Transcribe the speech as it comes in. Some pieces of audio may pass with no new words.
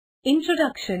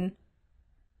Introduction.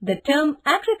 The term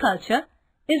agriculture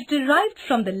is derived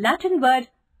from the Latin word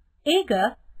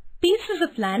ager, pieces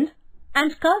of land,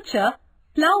 and culture,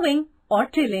 ploughing or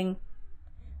tilling.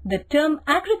 The term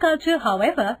agriculture,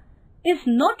 however, is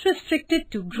not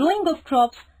restricted to growing of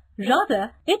crops,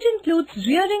 rather it includes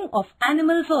rearing of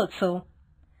animals also.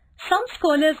 Some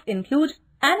scholars include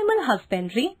animal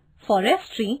husbandry,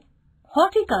 forestry,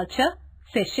 horticulture,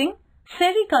 fishing,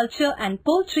 sericulture and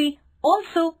poultry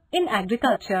also in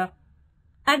agriculture.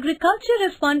 Agriculture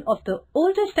is one of the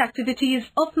oldest activities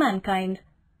of mankind.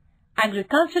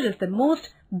 Agriculture is the most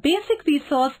basic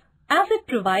resource as it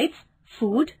provides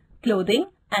food, clothing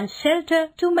and shelter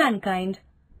to mankind.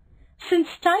 Since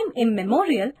time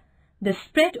immemorial, the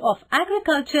spread of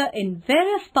agriculture in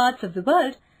various parts of the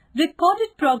world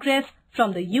recorded progress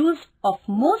from the use of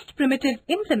most primitive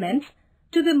implements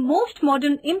to the most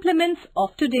modern implements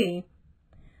of today.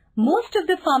 Most of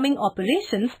the farming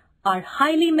operations are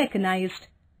highly mechanized.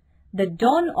 The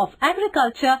dawn of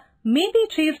agriculture may be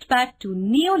traced back to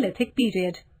Neolithic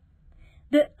period.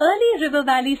 The early river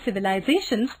valley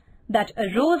civilizations that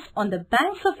arose on the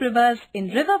banks of rivers in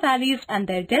river valleys and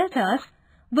their deltas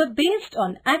were based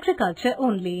on agriculture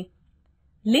only.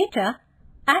 Later,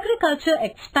 agriculture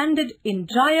expanded in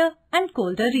drier and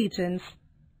colder regions.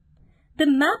 The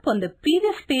map on the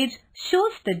previous page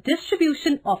shows the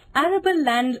distribution of arable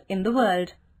land in the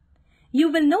world. You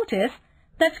will notice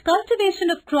that cultivation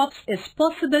of crops is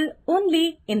possible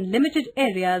only in limited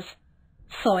areas.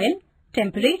 Soil,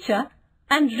 temperature,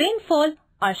 and rainfall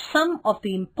are some of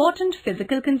the important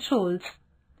physical controls.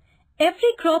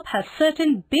 Every crop has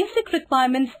certain basic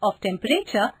requirements of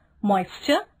temperature,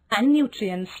 moisture, and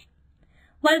nutrients.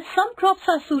 While some crops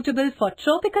are suitable for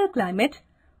tropical climate,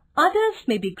 others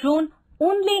may be grown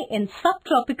only in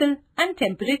subtropical and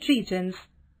temperate regions.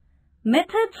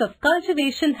 Methods of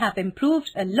cultivation have improved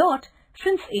a lot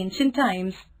since ancient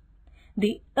times.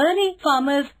 The early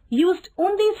farmers used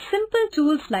only simple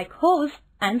tools like hoes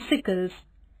and sickles.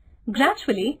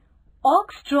 Gradually,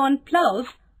 ox-drawn ploughs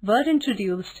were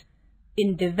introduced.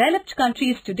 In developed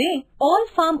countries today, all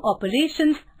farm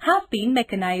operations have been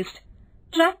mechanized.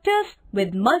 Tractors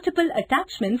with multiple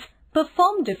attachments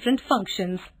perform different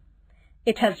functions.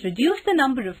 It has reduced the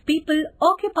number of people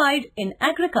occupied in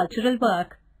agricultural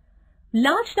work.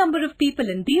 Large number of people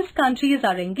in these countries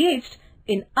are engaged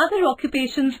in other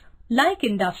occupations like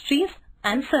industries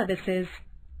and services.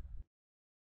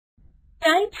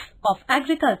 Types of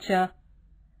agriculture.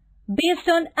 Based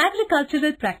on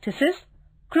agricultural practices,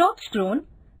 crops grown,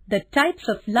 the types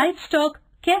of livestock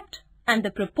kept and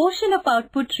the proportion of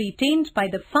output retained by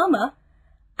the farmer,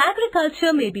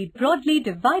 agriculture may be broadly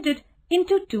divided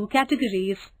into two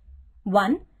categories.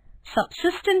 1.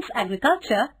 Subsistence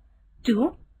agriculture.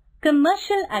 2.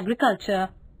 Commercial agriculture.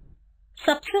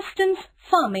 Subsistence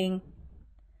farming.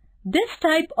 This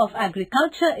type of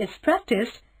agriculture is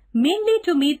practiced mainly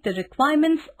to meet the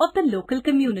requirements of the local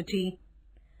community.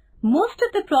 Most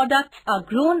of the products are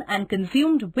grown and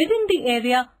consumed within the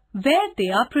area where they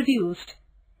are produced.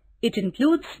 It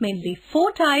includes mainly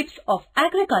 4 types of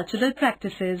agricultural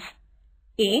practices.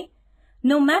 A.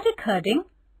 Nomadic herding.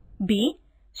 B.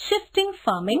 Shifting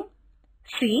farming.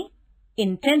 C.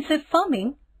 Intensive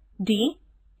farming. D.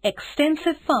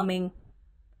 Extensive farming.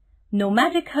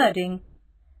 Nomadic herding.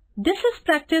 This is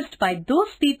practiced by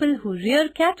those people who rear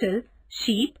cattle,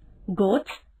 sheep,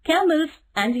 goats, camels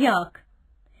and yak.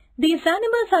 These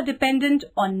animals are dependent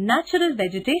on natural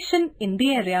vegetation in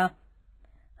the area.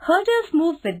 Herders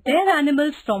move with their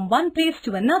animals from one place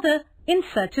to another in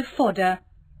search of fodder.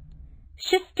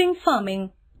 Shifting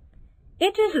farming.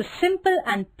 It is a simple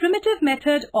and primitive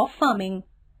method of farming.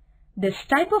 This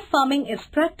type of farming is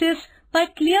practiced by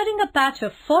clearing a patch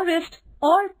of forest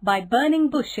or by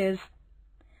burning bushes.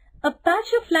 A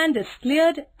patch of land is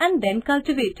cleared and then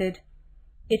cultivated.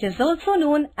 It is also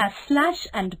known as slash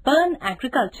and burn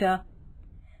agriculture.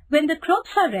 When the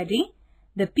crops are ready,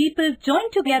 the people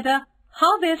join together,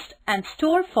 harvest and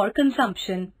store for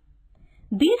consumption.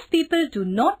 These people do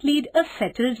not lead a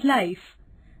settled life.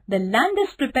 The land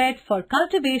is prepared for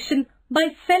cultivation by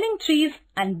felling trees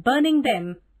and burning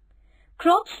them.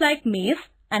 Crops like maize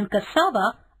and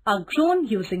cassava are grown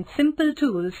using simple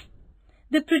tools.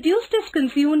 The produce is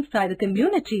consumed by the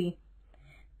community.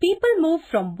 People move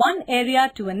from one area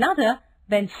to another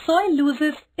when soil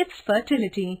loses its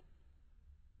fertility.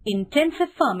 Intensive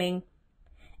farming.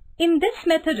 In this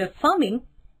method of farming,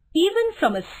 even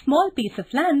from a small piece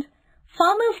of land,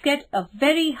 farmers get a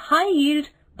very high yield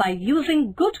by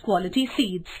using good quality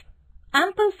seeds,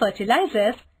 ample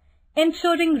fertilizers,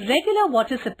 ensuring regular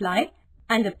water supply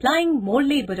and applying more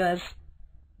laborers.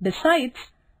 Besides,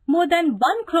 more than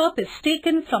one crop is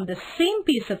taken from the same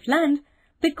piece of land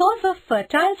because of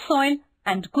fertile soil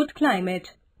and good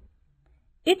climate.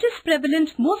 It is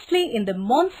prevalent mostly in the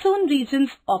monsoon regions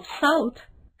of South,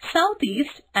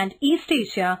 Southeast and East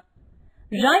Asia.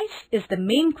 Rice is the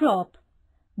main crop.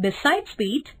 Besides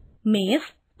wheat,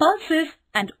 maize, pulses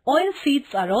and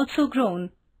oilseeds are also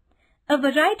grown. A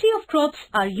variety of crops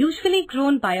are usually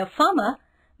grown by a farmer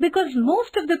because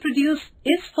most of the produce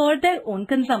is for their own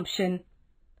consumption.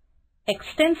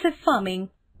 Extensive farming.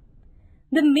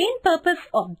 The main purpose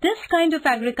of this kind of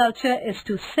agriculture is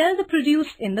to sell the produce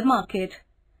in the market.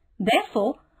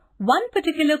 Therefore, one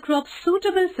particular crop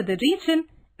suitable for the region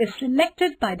is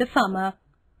selected by the farmer.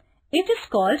 It is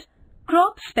called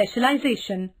crop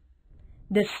specialization.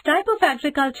 This type of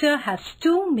agriculture has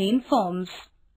two main forms.